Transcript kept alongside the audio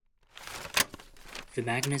The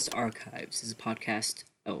Magnus Archives is a podcast.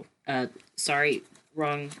 Sorry,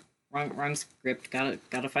 wrong script.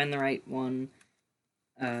 Gotta find the right one.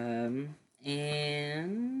 And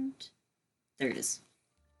there it is.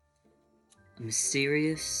 A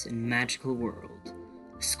mysterious and magical world.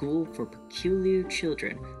 A school for peculiar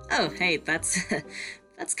children. Oh, hey, that's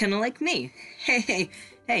that's kind of like me. Hey,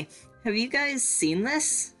 have you guys seen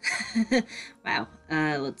this? Wow.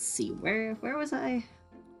 Let's see. Where was I?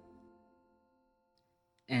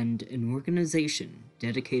 And an organization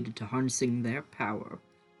dedicated to harnessing their power.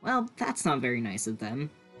 Well, that's not very nice of them.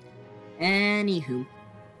 Anywho,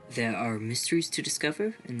 there are mysteries to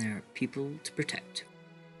discover, and there are people to protect.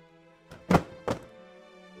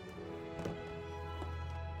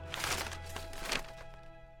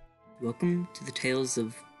 Welcome to the tales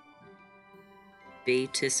of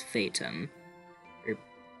Beatus Fatum, or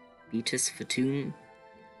Beatus Fatum.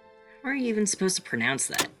 How are you even supposed to pronounce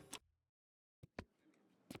that?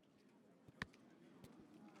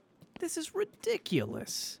 This is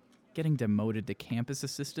ridiculous. Getting demoted to campus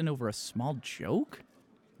assistant over a small joke?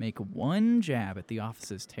 Make one jab at the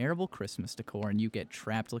office's terrible Christmas decor and you get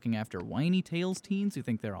trapped looking after whiny Tails teens who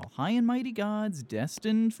think they're all high and mighty gods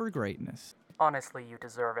destined for greatness. Honestly, you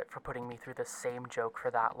deserve it for putting me through the same joke for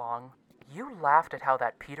that long. You laughed at how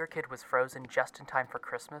that Peter kid was frozen just in time for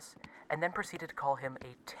Christmas, and then proceeded to call him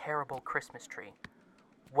a terrible Christmas tree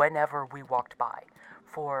whenever we walked by.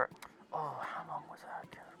 For, how long was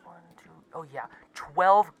that?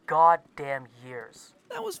 12 goddamn years.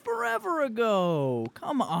 That was forever ago.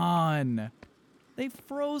 Come on. They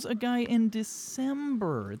froze a guy in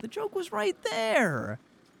December. The joke was right there.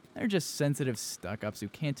 They're just sensitive stuck-ups who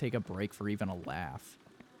can't take a break for even a laugh.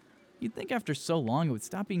 You'd think after so long it would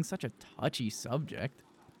stop being such a touchy subject.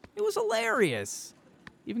 It was hilarious.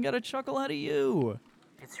 Even got a chuckle out of you.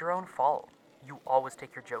 It's your own fault. You always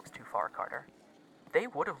take your jokes too far, Carter. They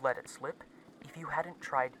would have let it slip if you hadn't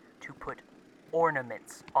tried to put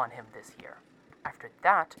ornaments on him this year. After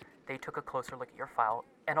that, they took a closer look at your file,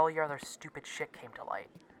 and all your other stupid shit came to light.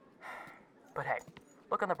 But hey,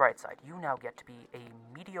 look on the bright side. You now get to be a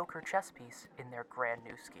mediocre chess piece in their grand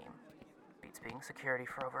new scheme. Beats being security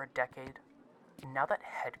for over a decade. Now that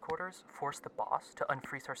headquarters forced the boss to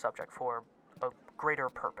unfreeze her subject for a greater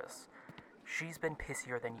purpose, she's been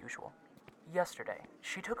pissier than usual. Yesterday,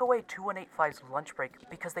 she took away 2185's lunch break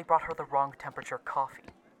because they brought her the wrong temperature coffee.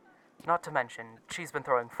 Not to mention, she's been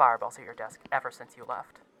throwing fireballs at your desk ever since you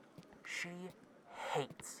left. She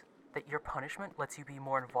hates that your punishment lets you be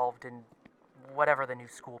more involved in whatever the new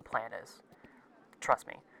school plan is. Trust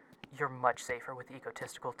me, you're much safer with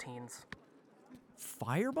egotistical teens.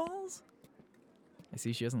 Fireballs? I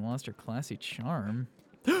see she hasn't lost her classy charm.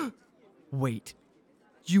 Wait.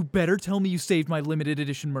 You better tell me you saved my limited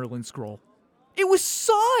edition Merlin scroll. It was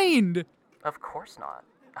signed! Of course not.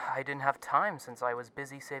 I didn't have time since I was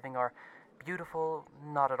busy saving our beautiful,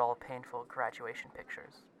 not at all painful graduation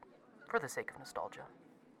pictures. For the sake of nostalgia.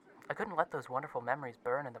 I couldn't let those wonderful memories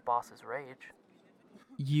burn in the boss's rage.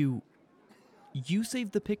 You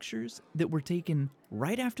saved the pictures that were taken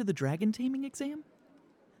right after the dragon taming exam?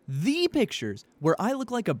 The pictures where I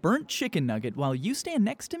look like a burnt chicken nugget while you stand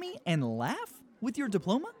next to me and laugh with your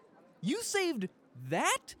diploma? You saved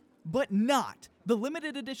that, but not the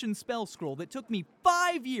limited edition spell scroll that took me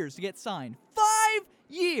 5 years to get signed. 5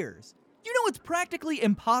 years! You know it's practically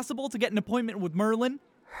impossible to get an appointment with Merlin?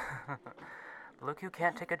 Look who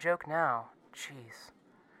can't take a joke now. Jeez.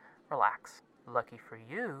 Relax. Lucky for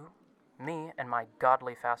you, me and my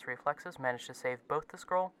godly fast reflexes managed to save both the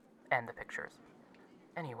scroll and the pictures.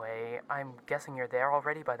 Anyway, I'm guessing you're there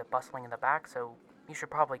already by the bustling in the back, so you should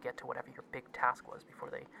probably get to whatever your big task was before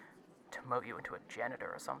they demote you into a janitor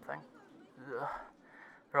or something. Ugh.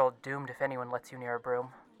 They're all doomed if anyone lets you near a broom.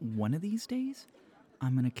 One of these days,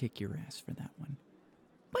 I'm gonna kick your ass for that one.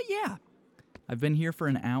 But yeah, I've been here for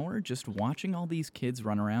an hour just watching all these kids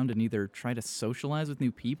run around and either try to socialize with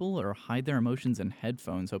new people or hide their emotions in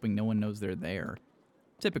headphones hoping no one knows they're there.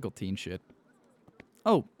 Typical teen shit.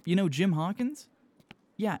 Oh, you know Jim Hawkins?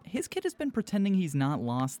 Yeah, his kid has been pretending he's not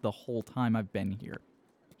lost the whole time I've been here.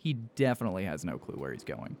 He definitely has no clue where he's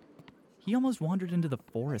going. He almost wandered into the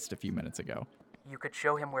forest a few minutes ago. You could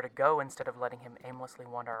show him where to go instead of letting him aimlessly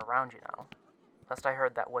wander around, you know. Last I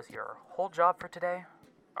heard, that was your whole job for today.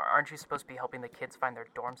 Aren't you supposed to be helping the kids find their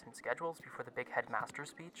dorms and schedules before the big headmaster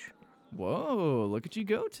speech? Whoa, look at you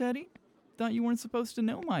go, Teddy. Thought you weren't supposed to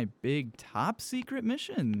know my big top secret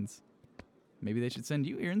missions. Maybe they should send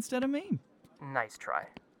you here instead of me. Nice try.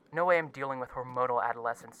 No way I'm dealing with hormonal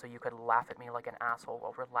adolescence so you could laugh at me like an asshole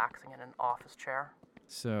while relaxing in an office chair.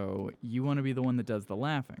 So, you want to be the one that does the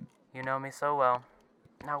laughing? You know me so well.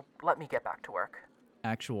 Now, let me get back to work.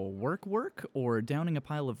 Actual work, or downing a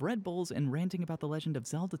pile of Red Bulls and ranting about the Legend of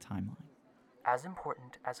Zelda timeline? As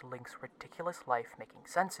important as Link's ridiculous life making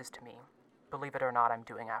sense is to me, believe it or not, I'm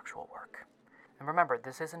doing actual work. And remember,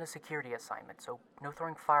 this isn't a security assignment, so no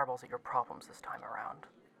throwing fireballs at your problems this time around.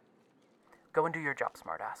 Go and do your job,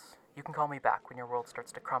 smartass. You can call me back when your world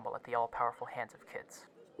starts to crumble at the all-powerful hands of kids.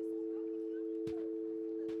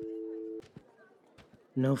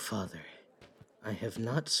 No, Father. I have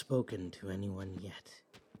not spoken to anyone yet.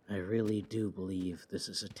 I really do believe this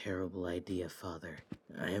is a terrible idea, Father.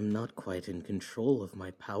 I am not quite in control of my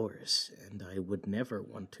powers, and I would never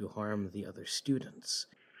want to harm the other students.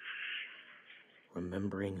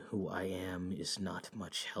 Remembering who I am is not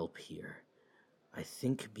much help here. I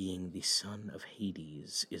think being the son of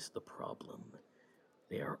Hades is the problem.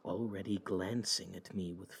 They are already glancing at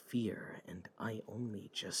me with fear, and I only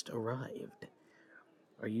just arrived.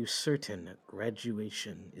 Are you certain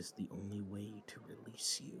graduation is the only way to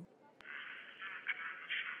release you?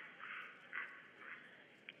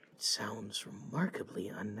 It sounds remarkably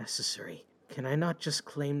unnecessary. Can I not just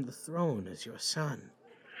claim the throne as your son?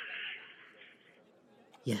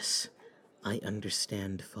 Yes, I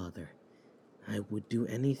understand, Father. I would do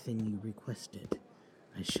anything you requested.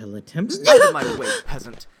 I shall attempt— Out of my way,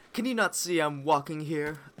 peasant! Can you not see I'm walking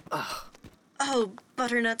here? Ugh. Oh,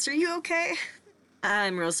 Butternuts, are you okay?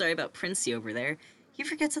 I'm real sorry about Princey over there. He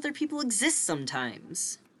forgets other people exist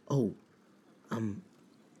sometimes. Oh,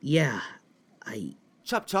 yeah,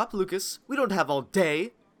 Chop chop, Lucas. We don't have all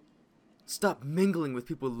day. Stop mingling with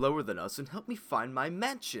people lower than us and help me find my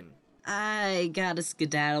mansion. I gotta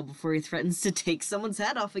skedaddle before he threatens to take someone's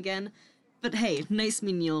head off again. But hey, nice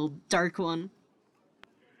meeting you, old dark one.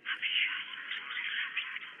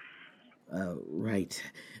 Right.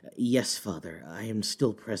 Yes, Father, I am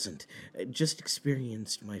still present. Just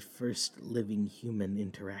experienced my first living human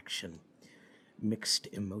interaction. Mixed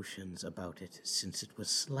emotions about it, since it was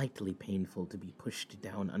slightly painful to be pushed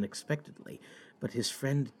down unexpectedly, but his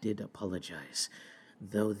friend did apologize.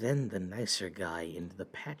 Though then the nicer guy in the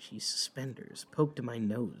patchy suspenders poked my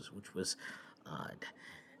nose, which was odd.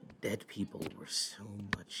 Dead people were so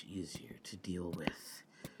much easier to deal with.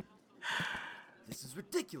 This is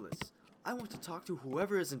ridiculous. I want to talk to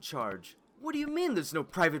whoever is in charge. What do you mean there's no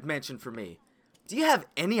private mansion for me? Do you have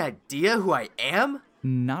any idea who I am?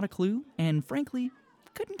 Not a clue, and frankly,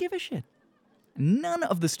 couldn't give a shit. None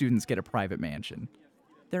of the students get a private mansion.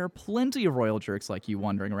 There are plenty of royal jerks like you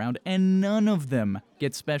wandering around, and none of them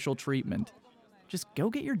get special treatment. Just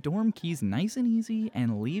go get your dorm keys nice and easy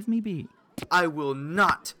and leave me be. I will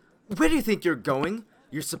not. Where do you think you're going?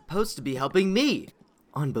 You're supposed to be helping me.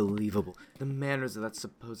 Unbelievable. The manners of that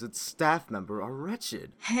supposed staff member are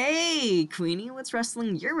wretched. Hey, Queenie, what's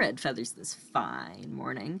rustling your red feathers this fine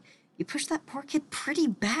morning? You pushed that poor kid pretty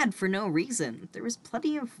bad for no reason. There was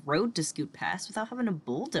plenty of road to scoot past without having to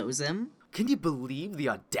bulldoze him. Can you believe the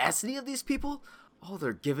audacity of these people? All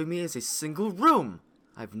they're giving me is a single room.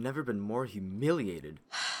 I've never been more humiliated.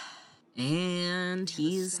 And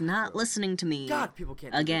he's not listening to me. God, people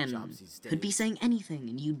can't do their Again, jobs these days. could be saying anything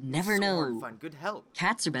and you'd never So hard to know. find good help.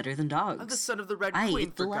 Cats are better than dogs. I'm the son of the Red I Queen,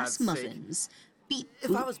 ate the for last God's sake. muffins. Beat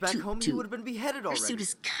If I was back toot, home, toot. you would have been beheaded Your already. suit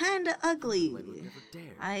is kinda ugly. I would never dare.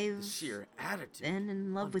 The I've sheer attitude. been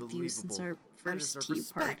in love with you since our I first deserve tea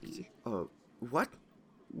respect. party. What?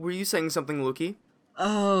 Were you saying something, Lukey?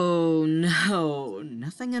 Oh, no,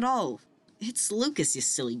 nothing at all. It's Lucas, you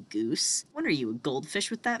silly goose. What are you, a goldfish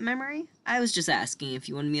with that memory? I was just asking if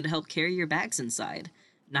you wanted me to help carry your bags inside.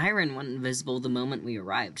 Nyron went invisible the moment we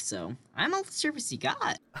arrived, so I'm all the service you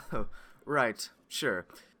got. Oh, right. Sure.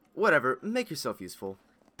 Whatever. Make yourself useful.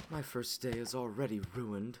 My first day is already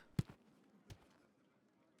ruined.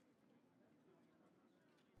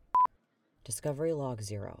 Discovery Log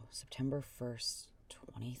 0, September 1st,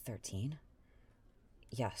 2013?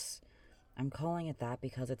 Yes, I'm calling it that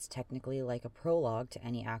because it's technically like a prologue to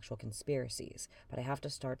any actual conspiracies, but I have to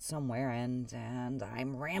start somewhere, and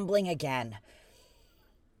I'm rambling again.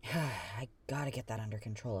 I gotta get that under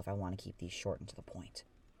control if I want to keep these short and to the point.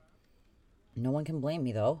 No one can blame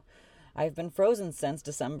me, though. I've been frozen since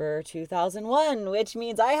December 2001, which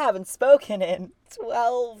means I haven't spoken in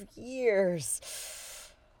 12 years.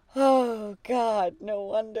 Oh, God, no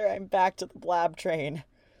wonder I'm back to the blab train.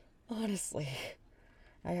 Honestly,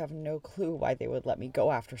 I have no clue why they would let me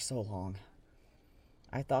go after so long.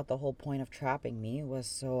 I thought the whole point of trapping me was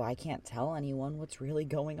so I can't tell anyone what's really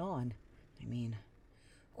going on. I mean,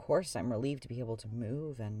 of course I'm relieved to be able to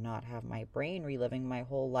move and not have my brain reliving my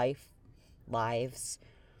whole lives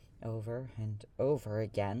over and over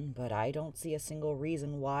again, but I don't see a single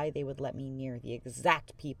reason why they would let me near the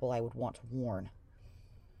exact people I would want to warn.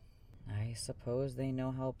 I I suppose they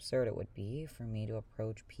know how absurd it would be for me to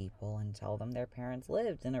approach people and tell them their parents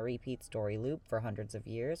lived in a repeat story loop for hundreds of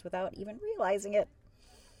years without even realizing it.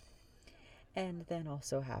 And then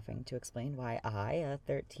also having to explain why I, a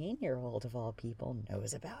 13-year-old of all people,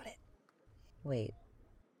 knows about it. Wait,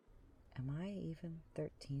 am I even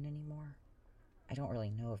 13 anymore? I don't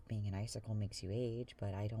really know if being an icicle makes you age,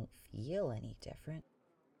 but I don't feel any different.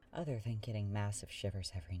 Other than getting massive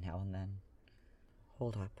shivers every now and then.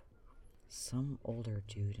 Hold up. Some older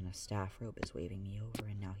dude in a staff robe is waving me over,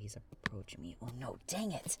 and now he's approaching me. Oh no,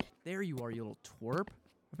 dang it! There you are, you little twerp.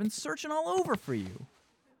 I've been searching all over for you.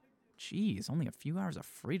 Jeez, only a few hours of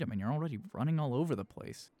freedom and you're already running all over the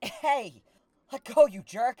place. Hey! Let go, you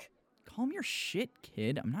jerk! Calm your shit,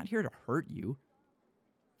 kid. I'm not here to hurt you.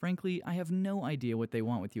 Frankly, I have no idea what they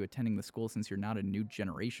want with you attending the school since you're not a new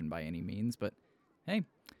generation by any means, but hey,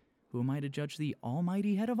 who am I to judge the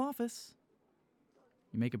almighty head of office?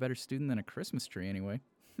 You make a better student than a Christmas tree anyway.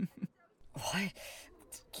 What?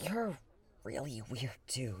 You're a really weird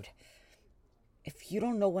dude. If you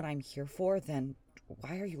don't know what I'm here for, then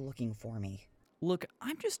why are you looking for me? Look,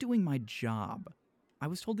 I'm just doing my job. I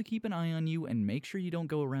was told to keep an eye on you and make sure you don't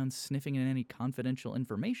go around sniffing in any confidential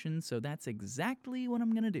information, so that's exactly what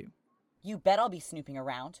I'm gonna do. You bet I'll be snooping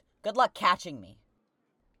around. Good luck catching me.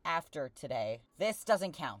 After today, this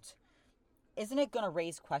doesn't count. Isn't it gonna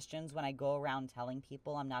raise questions when I go around telling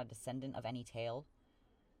people I'm not a descendant of any tale?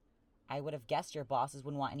 I would have guessed your bosses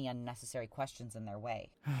wouldn't want any unnecessary questions in their way.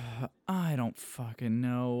 I don't fucking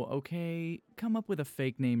know, okay? Come up with a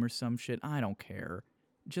fake name or some shit, I don't care.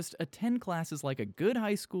 Just attend classes like a good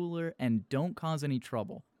high schooler and don't cause any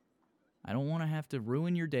trouble. I don't want to have to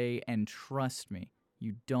ruin your day, and trust me,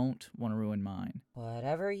 you don't want to ruin mine.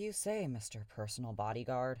 Whatever you say, Mr. Personal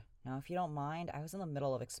Bodyguard. Now, if you don't mind, I was in the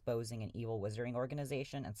middle of exposing an evil wizarding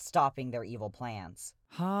organization and stopping their evil plans.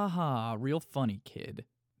 Ha ha, real funny, kid.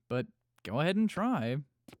 But go ahead and try.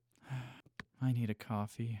 I need a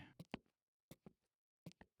coffee.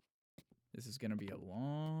 This is gonna be a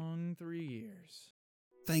long 3 years.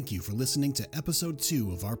 Thank you for listening to episode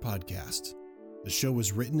 2 of our podcast. The show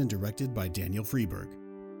was written and directed by Daniel Freeberg.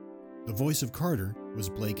 The voice of Carter was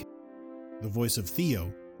Blake. The voice of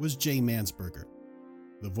Theo was Jay Mansberger.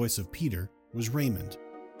 The voice of Peter was Raymond.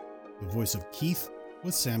 The voice of Keith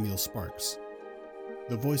was Samuel Sparks.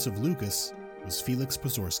 The voice of Lucas was Felix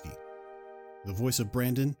Pozorski. The voice of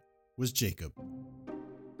Brandon was Jacob.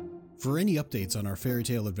 For any updates on our fairy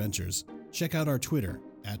tale adventures, check out our Twitter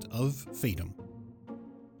 @offatum.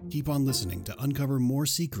 Keep on listening to uncover more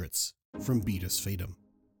secrets from Beatus Fatum.